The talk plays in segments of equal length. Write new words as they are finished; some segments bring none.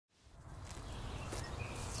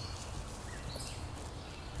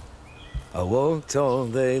I walked all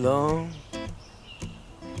day long,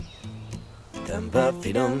 then my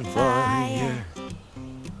feet on fire.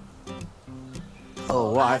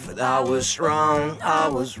 Oh, I thought I was wrong, I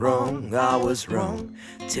was wrong, I was wrong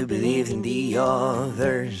to believe in the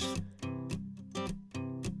others.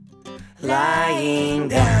 Lying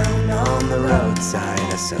down on the roadside,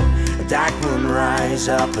 I saw a dark moon rise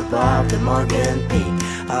up above the Morgon Peak.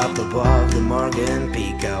 Up above the Morgon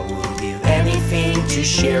Peak, I would give anything to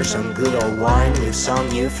share some good old wine with some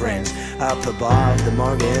new friends. Up above the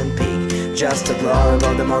Morgon Peak, just a blow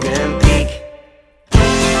above the Morgon Peak.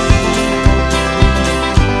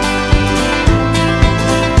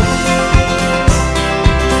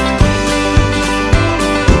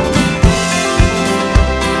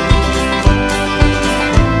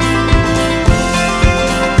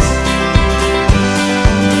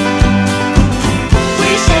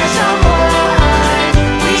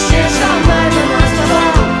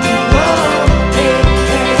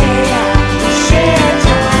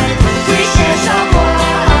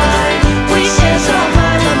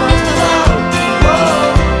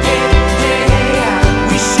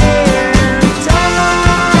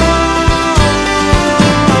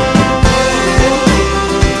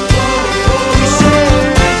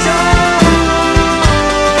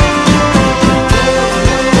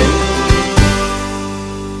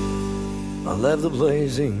 The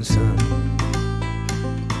blazing sun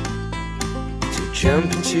to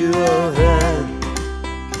jump into a van,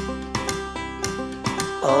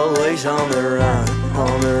 always on the run,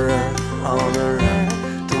 on the run, on the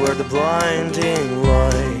run, toward the blinding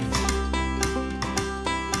light.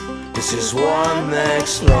 This is what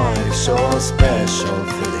makes life so special.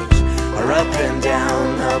 Feelings are up and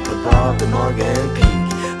down, up above the Morgon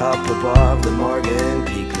Peak, up above the Morgon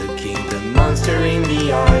Peak, looking the monster in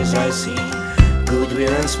the eyes. I see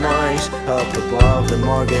goodwill and smiles up above the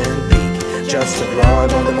Morgon Peak, just a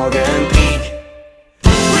blow on the Morgon Peak.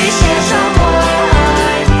 We share some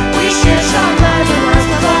wine, we share some life, and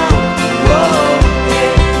most of all, whoa, hey,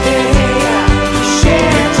 hey, hey, yeah. We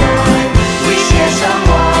share time, we share some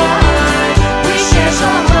wine, we share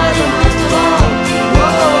some life, and most of all,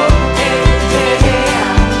 whoa, hey, hey, hey,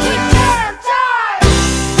 yeah. We share time.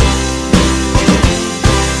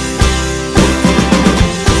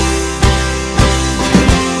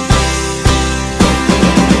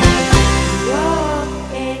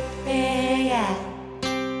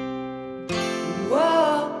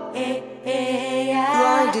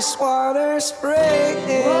 This water spray.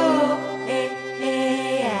 Whoa, hey,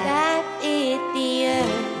 hey, yeah. That is the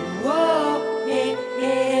end. Whoa, hey,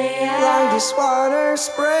 hey, yeah. Like this water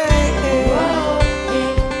spray.